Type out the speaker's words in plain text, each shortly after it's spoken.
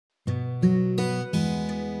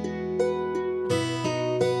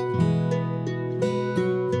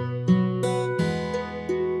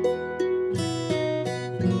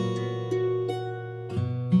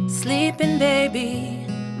baby,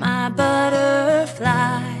 my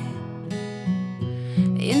butterfly.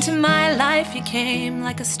 Into my life you came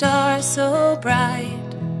like a star so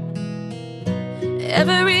bright.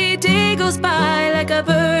 Every day goes by like a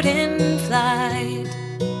bird in flight.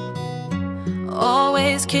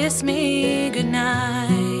 Always kiss me goodnight.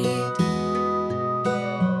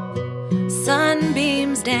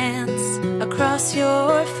 Sunbeams dance across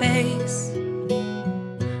your face.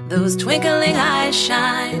 Those twinkling eyes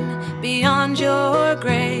shine beyond your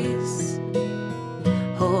grace.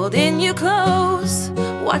 Holding you close,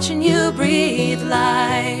 watching you breathe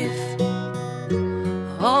life.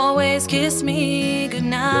 Always kiss me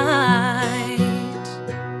goodnight.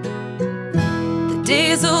 The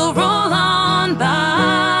days will roll on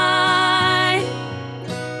by.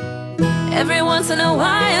 Every once in a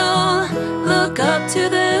while, look up to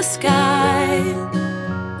the sky.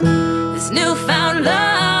 This newfound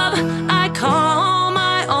love I call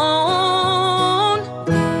my own.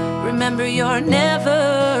 Remember, you're never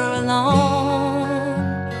alone.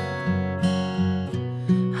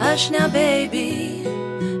 Hush now, baby,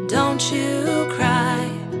 don't you cry.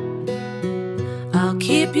 I'll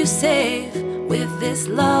keep you safe with this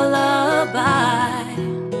lullaby.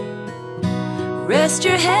 Rest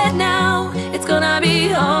your head now, it's gonna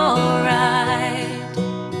be alright.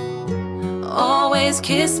 Always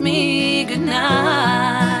kiss me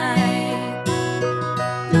goodnight.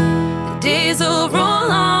 The days will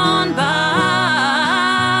roll on by.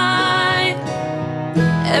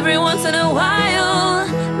 Every once in a while,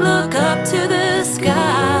 look up to the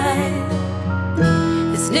sky.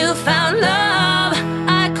 This newfound love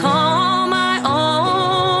I call my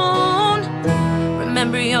own.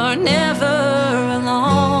 Remember, you're never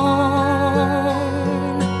alone.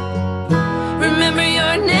 Remember,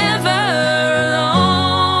 you're never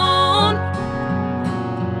alone.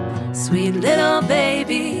 Sweet little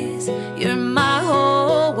babies, you're my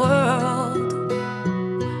whole world.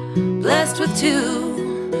 Blessed with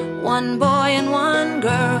two, one boy and one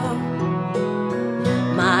girl.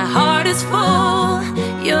 My heart is full,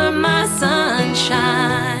 you're my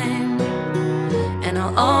sunshine. And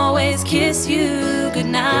I'll always kiss you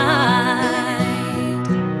goodnight.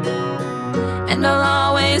 And I'll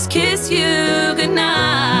always kiss you goodnight.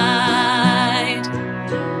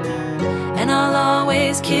 And I'll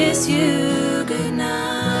always kiss you